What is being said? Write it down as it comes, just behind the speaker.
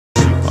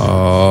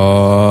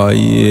Oh,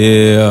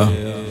 yeah.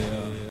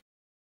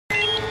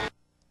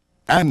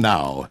 And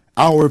now,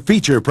 our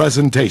feature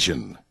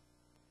presentation.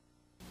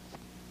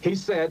 He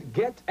said,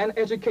 get an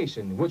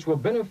education which will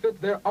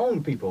benefit their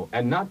own people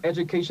and not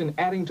education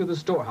adding to the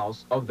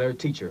storehouse of their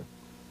teacher.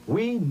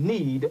 We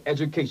need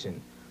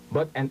education,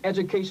 but an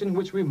education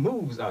which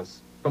removes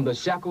us from the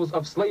shackles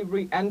of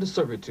slavery and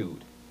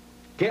servitude.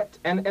 Get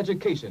an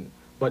education,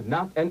 but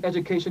not an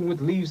education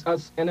which leaves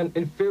us in an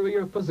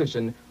inferior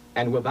position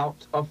and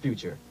without a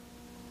future.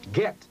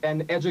 Get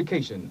an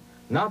education,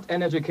 not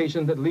an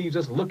education that leaves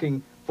us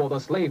looking for the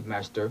slave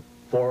master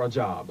for a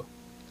job.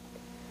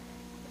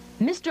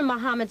 Mr.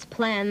 Muhammad's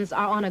plans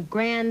are on a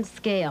grand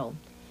scale.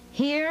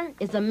 Here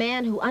is a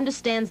man who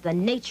understands the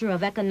nature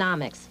of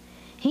economics.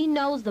 He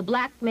knows the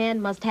black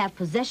man must have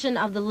possession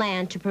of the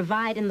land to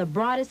provide in the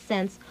broadest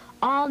sense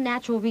all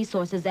natural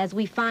resources as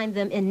we find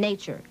them in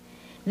nature.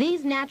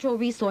 These natural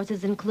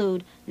resources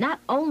include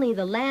not only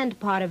the land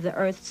part of the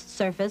Earth's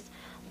surface,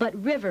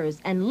 but rivers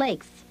and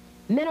lakes,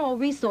 mineral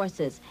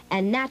resources,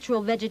 and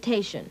natural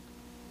vegetation.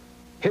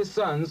 His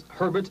sons,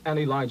 Herbert and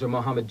Elijah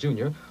Muhammad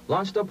Jr.,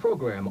 launched a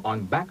program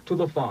on Back to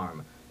the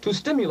Farm to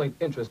stimulate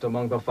interest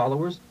among the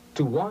followers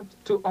to want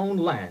to own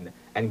land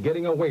and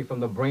getting away from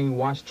the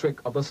brainwashed trick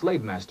of the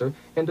slave master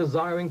in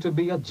desiring to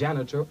be a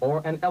janitor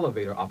or an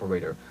elevator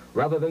operator,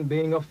 rather than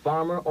being a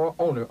farmer or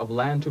owner of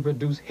land to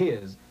produce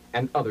his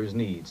and others'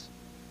 needs.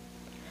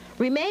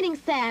 Remaining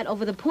sad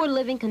over the poor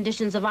living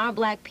conditions of our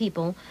black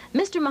people,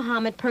 Mr.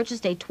 Muhammad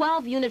purchased a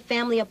 12-unit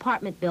family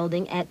apartment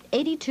building at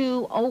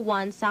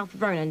 8201 South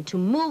Vernon to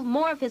move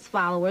more of his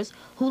followers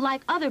who,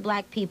 like other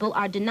black people,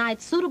 are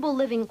denied suitable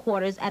living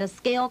quarters at a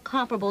scale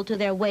comparable to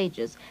their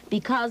wages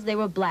because they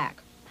were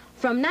black.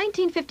 From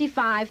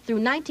 1955 through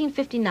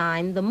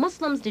 1959, the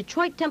Muslims'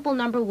 Detroit Temple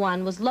No.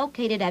 1 was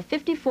located at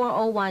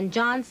 5401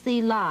 John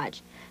C.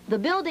 Lodge. The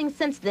building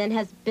since then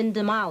has been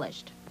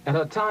demolished. At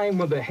a time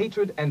when the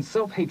hatred and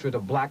self-hatred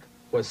of black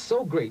was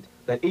so great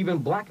that even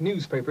black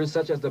newspapers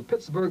such as the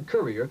Pittsburgh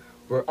Courier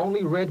were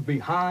only read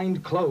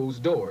behind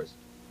closed doors.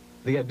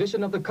 The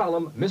addition of the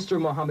column,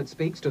 Mr. Muhammad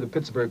Speaks, to the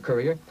Pittsburgh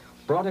Courier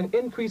brought an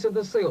increase in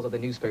the sales of the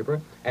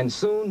newspaper and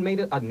soon made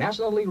it a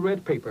nationally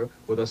read paper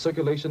with a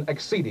circulation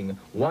exceeding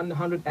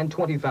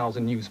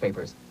 120,000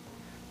 newspapers.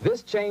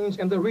 This change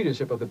in the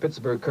readership of the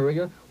Pittsburgh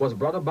Courier was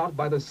brought about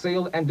by the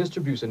sale and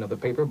distribution of the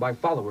paper by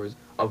followers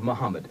of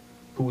Muhammad,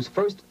 whose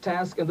first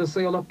task in the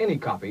sale of any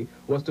copy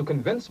was to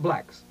convince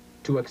blacks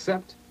to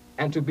accept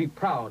and to be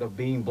proud of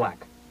being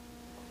black.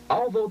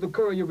 Although the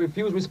Courier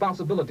refused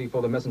responsibility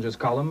for the Messenger's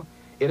column,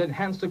 it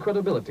enhanced the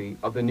credibility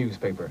of the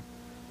newspaper,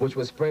 which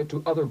was spread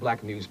to other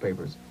black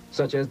newspapers,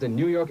 such as the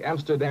New York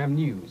Amsterdam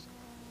News,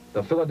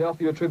 the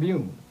Philadelphia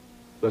Tribune,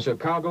 the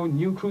Chicago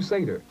New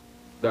Crusader,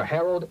 the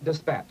Herald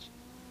Dispatch,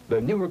 the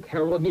Newark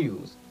Herald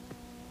News.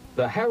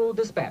 The Herald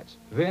Dispatch,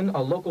 then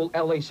a local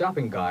LA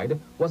shopping guide,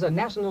 was a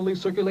nationally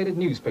circulated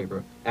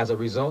newspaper as a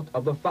result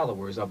of the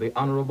followers of the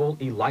Honorable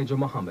Elijah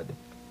Muhammad.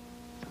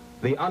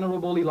 The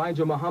Honorable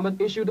Elijah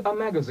Muhammad issued a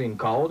magazine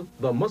called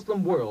The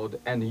Muslim World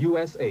and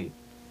USA,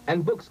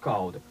 and books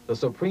called The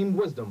Supreme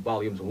Wisdom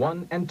Volumes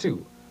 1 and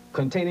 2,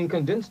 containing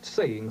condensed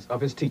sayings of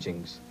his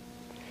teachings.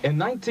 In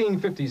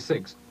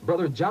 1956,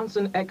 Brother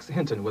Johnson X.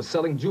 Hinton was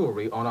selling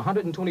jewelry on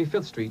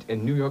 125th Street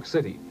in New York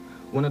City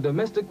when a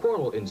domestic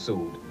quarrel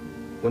ensued.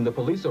 When the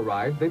police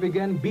arrived, they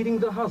began beating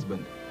the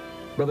husband.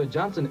 Brother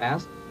Johnson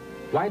asked,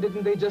 why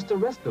didn't they just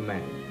arrest the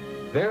man?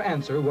 Their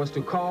answer was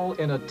to call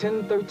in a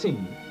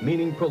 1013,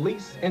 meaning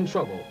police in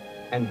trouble,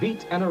 and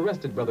beat and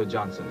arrested Brother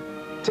Johnson,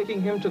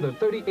 taking him to the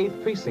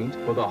 38th precinct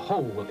with a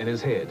hole in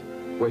his head,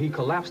 where he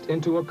collapsed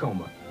into a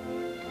coma.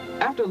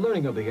 After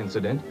learning of the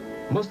incident,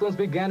 Muslims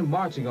began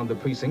marching on the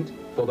precinct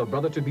for the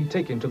brother to be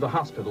taken to the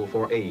hospital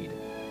for aid.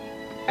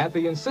 At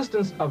the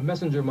insistence of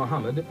Messenger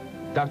Muhammad,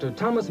 Dr.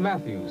 Thomas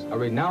Matthews, a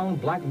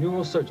renowned black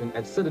neurosurgeon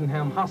at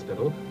Sydenham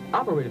Hospital,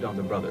 operated on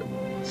the brother,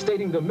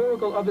 stating the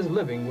miracle of his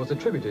living was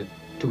attributed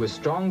to his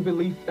strong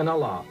belief in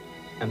Allah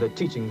and the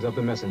teachings of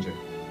the messenger.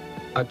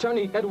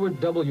 Attorney Edward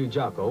W.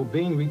 Jocko,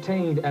 being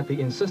retained at the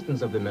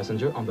insistence of the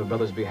messenger on the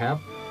brother's behalf,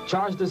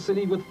 charged the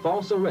city with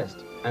false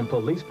arrest and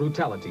police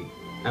brutality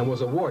and was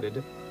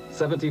awarded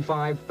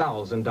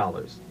 $75,000.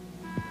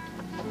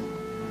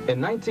 In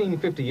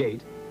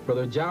 1958,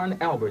 Brother John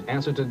Albert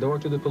answered the door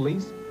to the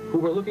police, who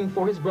were looking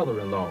for his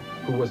brother-in-law,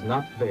 who was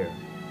not there.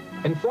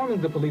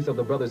 Informing the police of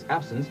the brother's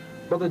absence,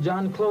 Brother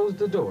John closed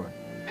the door,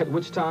 at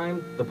which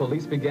time the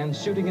police began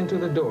shooting into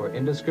the door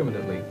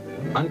indiscriminately,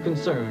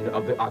 unconcerned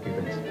of the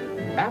occupants.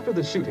 After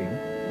the shooting,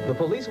 the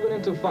police went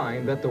in to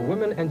find that the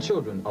women and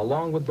children,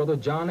 along with Brother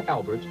John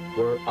Albert,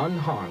 were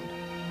unharmed.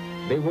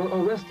 They were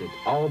arrested,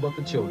 all but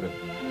the children.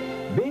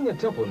 Being a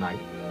temple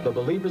night, the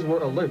believers were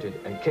alerted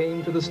and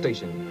came to the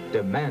station,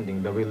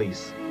 demanding the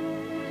release.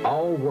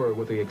 All were,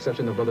 with the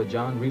exception of Brother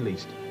John,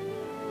 released.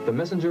 The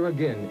messenger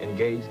again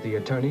engaged the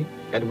attorney,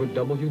 Edward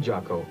W.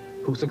 Jocko,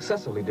 who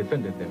successfully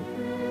defended them,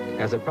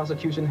 as the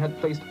prosecution had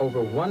placed over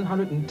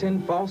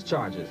 110 false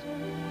charges.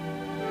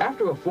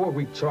 After a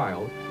 4-week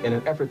trial, in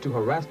an effort to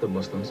harass the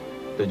Muslims,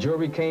 the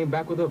jury came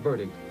back with a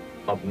verdict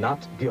of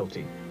not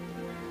guilty.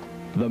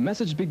 The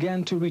message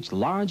began to reach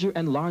larger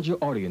and larger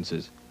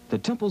audiences, the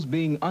temples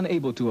being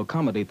unable to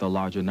accommodate the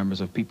larger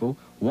numbers of people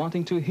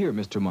wanting to hear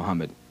Mr.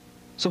 Muhammad.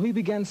 So he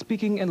began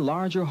speaking in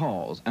larger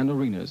halls and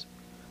arenas.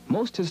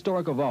 Most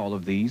historic of all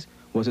of these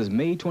was his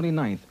May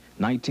 29,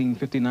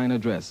 1959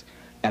 address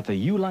at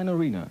the Uline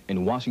Arena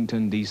in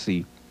Washington,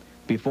 D.C.,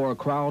 before a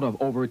crowd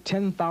of over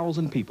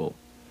 10,000 people.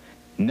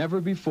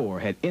 Never before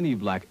had any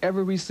black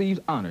ever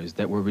received honors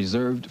that were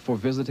reserved for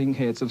visiting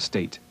heads of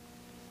state.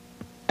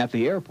 At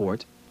the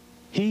airport,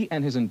 he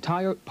and his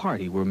entire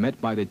party were met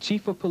by the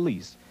chief of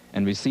police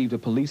and received a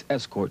police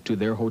escort to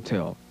their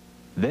hotel,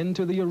 then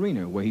to the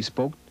arena where he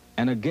spoke,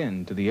 and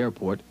again to the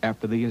airport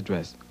after the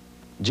address.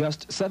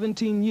 Just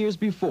 17 years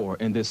before,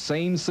 in this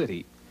same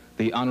city,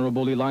 the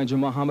Honorable Elijah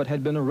Muhammad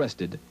had been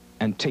arrested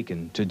and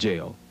taken to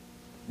jail.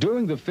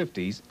 During the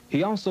 50s,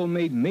 he also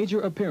made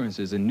major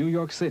appearances in New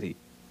York City.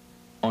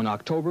 On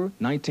October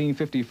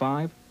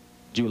 1955,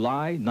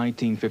 July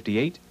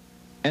 1958,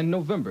 and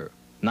November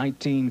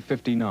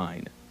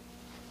 1959.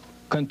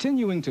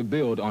 Continuing to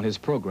build on his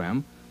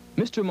program,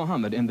 Mr.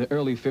 Muhammad in the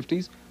early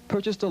 50s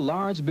purchased a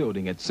large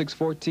building at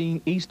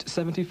 614 East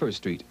 71st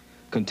Street,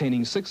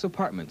 containing 6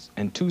 apartments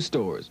and 2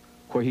 stores,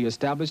 where he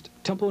established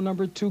Temple No.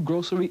 2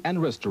 grocery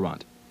and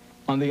restaurant.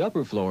 On the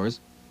upper floors,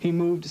 he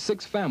moved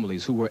 6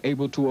 families who were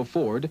able to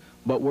afford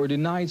but were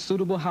denied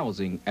suitable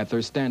housing at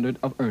their standard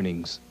of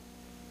earnings.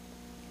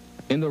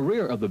 In the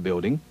rear of the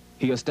building,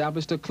 he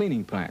established a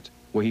cleaning plant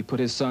where he put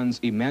his sons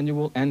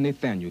Emmanuel and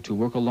Nathaniel to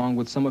work along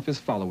with some of his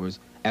followers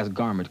as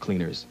garment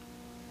cleaners.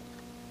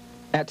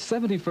 At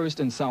 71st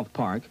and South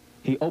Park,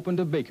 he opened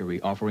a bakery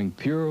offering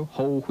pure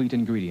whole wheat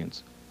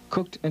ingredients,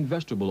 cooked and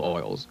vegetable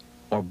oils,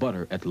 or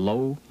butter at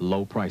low,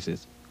 low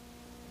prices.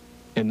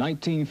 In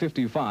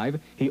 1955,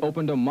 he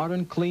opened a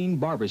modern clean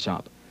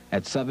barbershop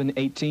at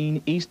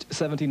 718 East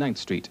 79th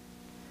Street.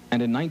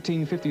 And in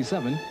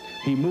 1957,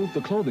 he moved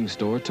the clothing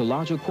store to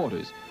larger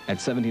quarters at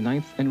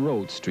 79th and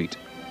Rhodes Street.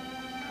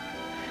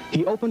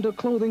 He opened a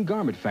clothing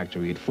garment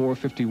factory at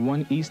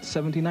 451 East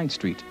 79th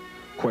Street,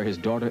 where his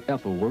daughter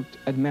Ethel worked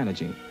at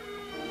managing,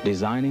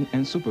 designing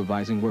and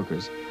supervising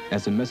workers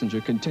as the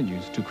messenger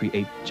continues to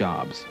create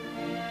jobs.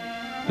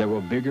 There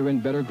were bigger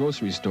and better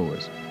grocery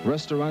stores,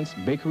 restaurants,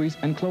 bakeries,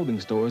 and clothing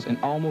stores in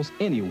almost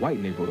any white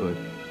neighborhood.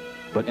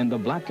 But in the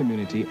black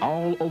community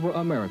all over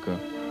America,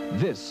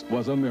 this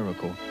was a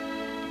miracle.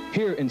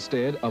 Here,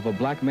 instead of a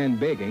black man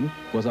begging,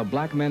 was a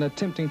black man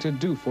attempting to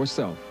do for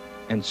self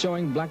and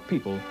showing black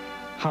people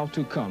how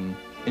to come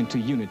into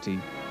unity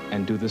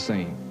and do the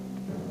same.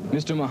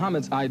 Mr.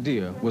 Muhammad's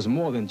idea was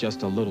more than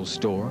just a little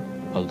store,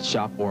 a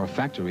shop, or a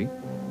factory.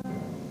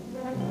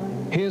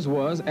 His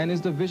was and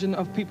is the vision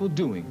of people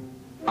doing,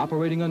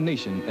 operating a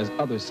nation as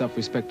other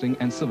self-respecting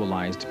and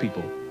civilized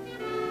people.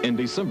 In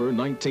December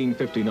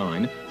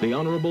 1959, the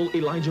Honorable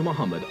Elijah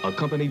Muhammad,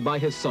 accompanied by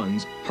his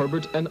sons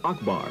Herbert and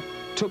Akbar,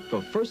 took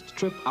the first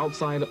trip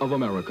outside of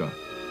America.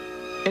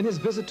 In his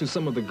visit to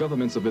some of the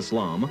governments of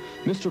Islam,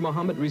 Mr.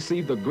 Muhammad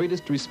received the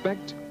greatest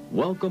respect,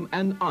 welcome,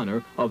 and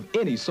honor of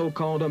any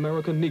so-called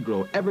American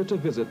Negro ever to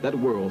visit that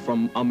world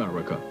from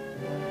America.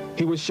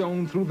 He was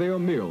shown through their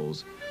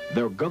mills,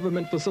 their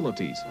government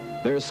facilities,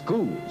 their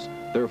schools,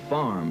 their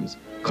farms,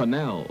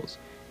 canals,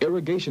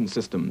 irrigation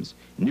systems,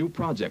 new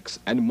projects,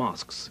 and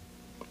mosques.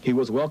 He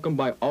was welcomed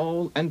by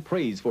all and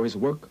praised for his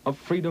work of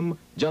freedom,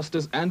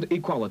 justice, and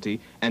equality,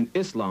 and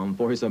Islam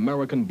for his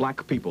American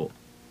black people.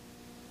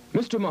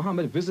 Mr.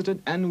 Muhammad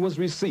visited and was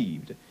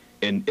received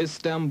in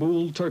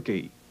Istanbul,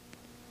 Turkey,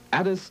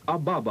 Addis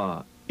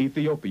Ababa,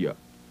 Ethiopia,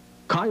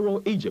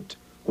 Cairo, Egypt,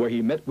 where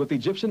he met with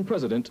Egyptian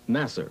President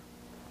Nasser,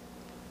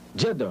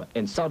 Jeddah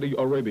in Saudi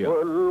Arabia,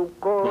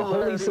 the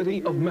holy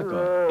city of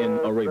Mecca in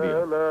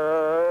Arabia,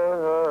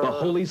 the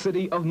holy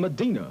city of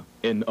Medina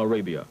in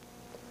Arabia,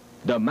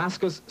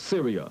 Damascus,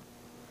 Syria,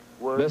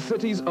 the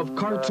cities of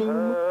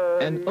Khartoum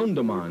and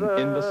Umdurman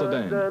in the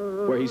Sudan,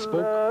 where he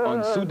spoke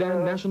on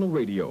Sudan National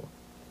Radio,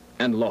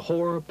 and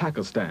Lahore,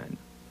 Pakistan.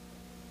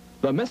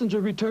 The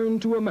messenger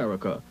returned to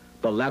America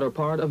the latter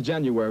part of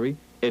January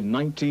in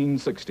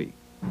 1960.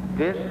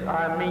 This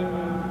I mean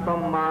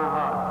from my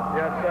heart.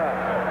 Yes, sir.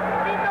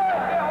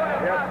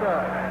 Yes, sir.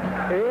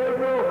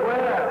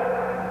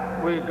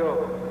 Everywhere we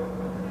go,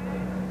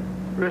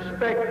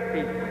 respect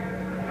people,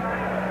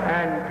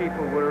 and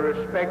people will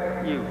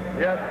respect you.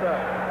 Yes, sir.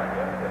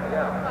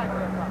 Yeah.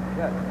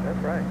 Yes,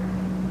 that's right.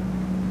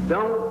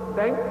 Don't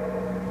think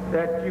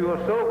that you are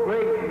so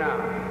great now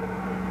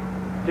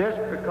just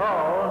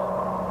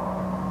because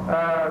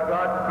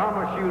God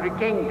promised you the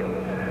kingdom.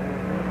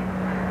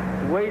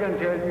 Wait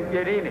until you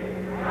get in it.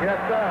 Yes,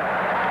 sir.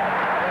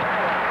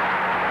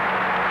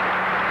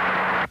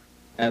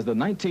 As the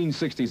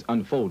 1960s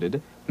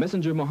unfolded,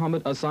 Messenger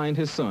Muhammad assigned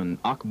his son,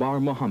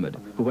 Akbar Muhammad,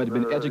 who had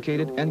been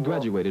educated and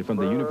graduated from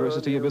the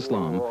University of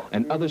Islam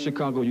and other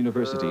Chicago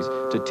universities,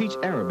 to teach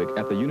Arabic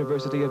at the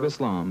University of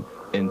Islam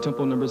in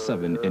Temple No.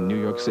 7 in New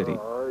York City.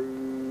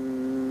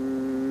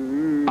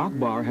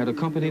 Akbar had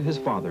accompanied his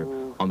father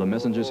on the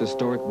messenger's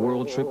historic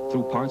world trip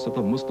through parts of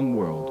the Muslim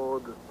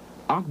world.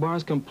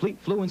 Akbar's complete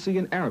fluency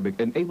in Arabic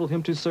enabled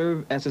him to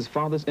serve as his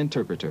father's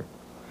interpreter.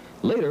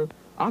 Later,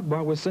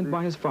 Akbar was sent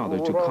by his father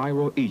to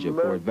Cairo, Egypt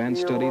for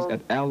advanced studies at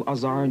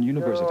Al-Azhar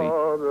University,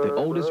 the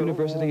oldest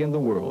university in the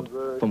world,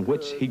 from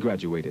which he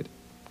graduated.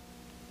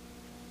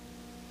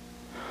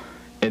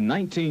 In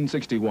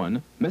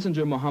 1961,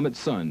 Messenger Muhammad's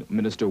son,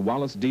 Minister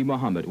Wallace D.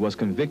 Muhammad, was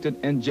convicted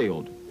and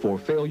jailed for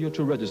failure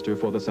to register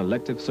for the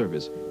Selective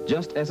Service,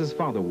 just as his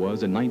father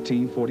was in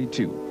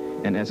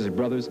 1942, and as his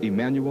brothers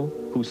Emmanuel,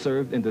 who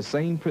served in the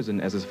same prison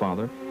as his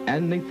father,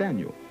 and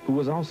Nathaniel, who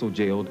was also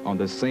jailed on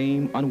the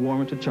same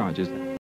unwarranted charges